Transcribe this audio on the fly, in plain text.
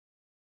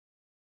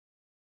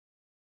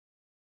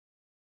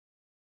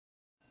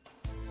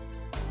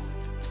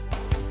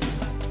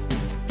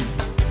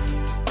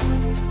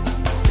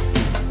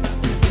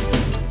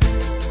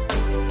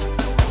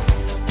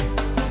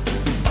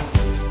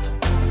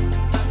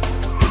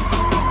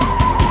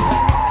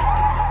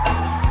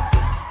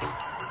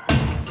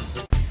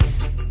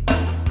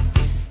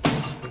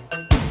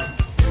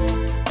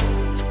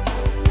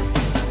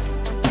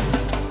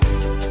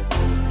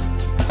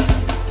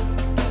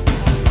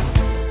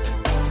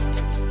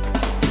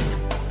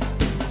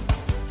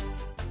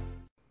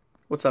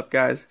What's up,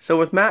 guys? So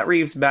with Matt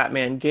Reeves'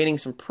 Batman gaining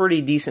some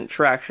pretty decent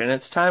traction,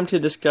 it's time to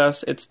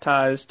discuss its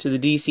ties to the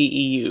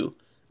DCEU,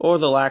 or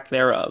the lack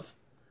thereof.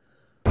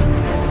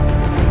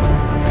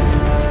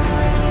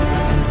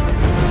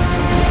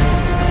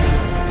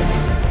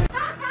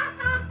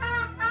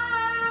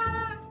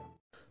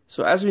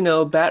 So as we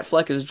know,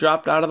 Fleck has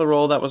dropped out of the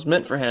role that was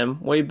meant for him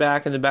way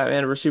back in the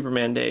Batman vs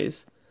Superman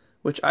days,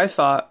 which I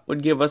thought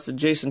would give us a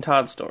Jason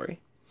Todd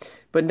story.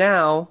 But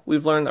now,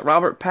 we've learned that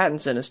Robert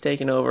Pattinson has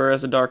taken over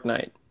as the Dark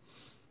Knight.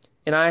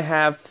 And I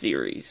have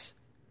theories.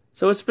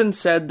 So it's been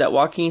said that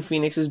Joaquin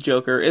Phoenix's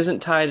Joker isn't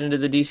tied into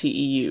the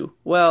DCEU.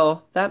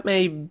 Well, that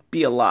may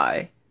be a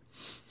lie.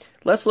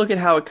 Let's look at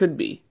how it could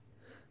be.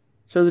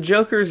 So the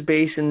Joker is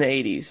based in the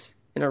 80s.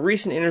 In a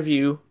recent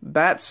interview,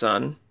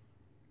 Battinson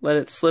let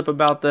it slip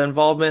about the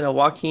involvement of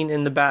Joaquin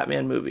in the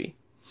Batman movie.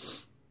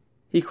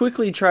 He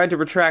quickly tried to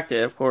retract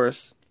it, of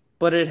course,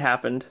 but it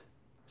happened.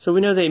 So we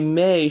know they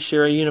may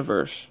share a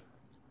universe,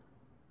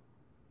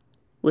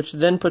 which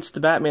then puts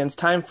the Batman's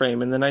time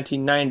frame in the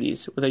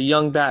 1990s with a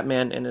young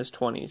Batman in his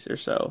 20s or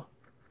so.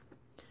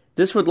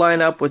 This would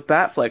line up with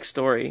Batfleck's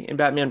story in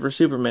Batman vs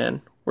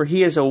Superman, where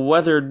he is a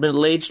weathered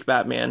middle-aged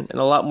Batman and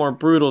a lot more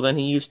brutal than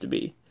he used to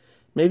be.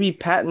 Maybe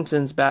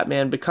Pattinson's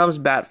Batman becomes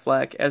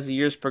Batfleck as the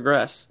years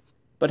progress.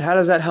 But how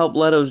does that help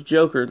Leto's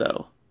Joker,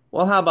 though?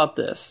 Well, how about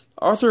this?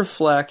 Arthur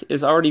Fleck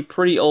is already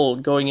pretty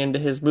old going into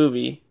his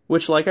movie,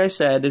 which, like I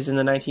said, is in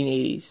the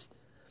 1980s.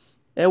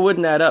 It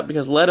wouldn't add up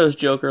because Leto's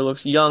Joker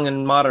looks young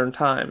in modern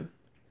time.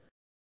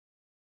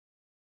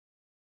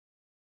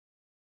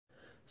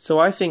 So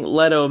I think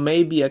Leto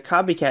may be a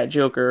copycat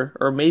Joker,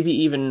 or maybe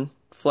even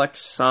Fleck's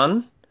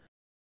son?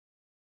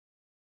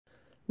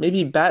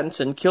 Maybe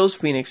Battinson kills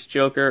Phoenix's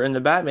Joker in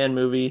the Batman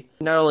movie,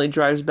 not only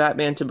drives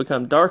Batman to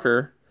become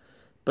darker,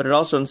 but it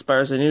also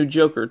inspires a new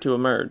Joker to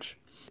emerge.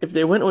 If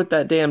they went with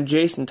that damn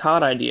Jason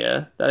Todd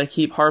idea that I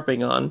keep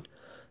harping on,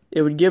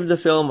 it would give the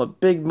film a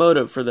big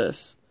motive for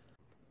this.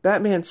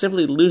 Batman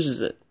simply loses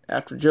it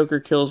after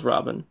Joker kills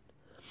Robin,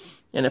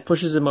 and it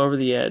pushes him over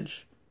the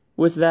edge.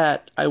 With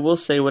that, I will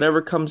say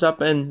whatever comes up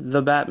in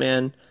The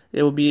Batman,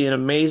 it will be an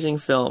amazing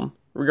film,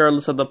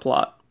 regardless of the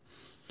plot.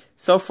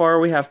 So far,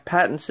 we have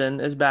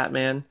Pattinson as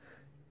Batman,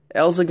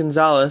 Elsa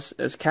Gonzalez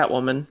as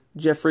Catwoman,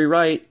 Jeffrey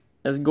Wright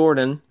as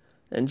Gordon,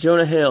 and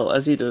Jonah Hill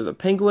as either the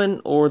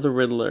Penguin or the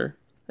Riddler.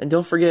 And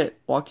don't forget,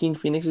 Joaquin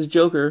Phoenix's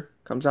Joker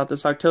comes out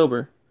this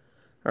October.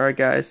 Alright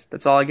guys,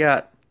 that's all I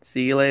got.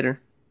 See you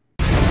later.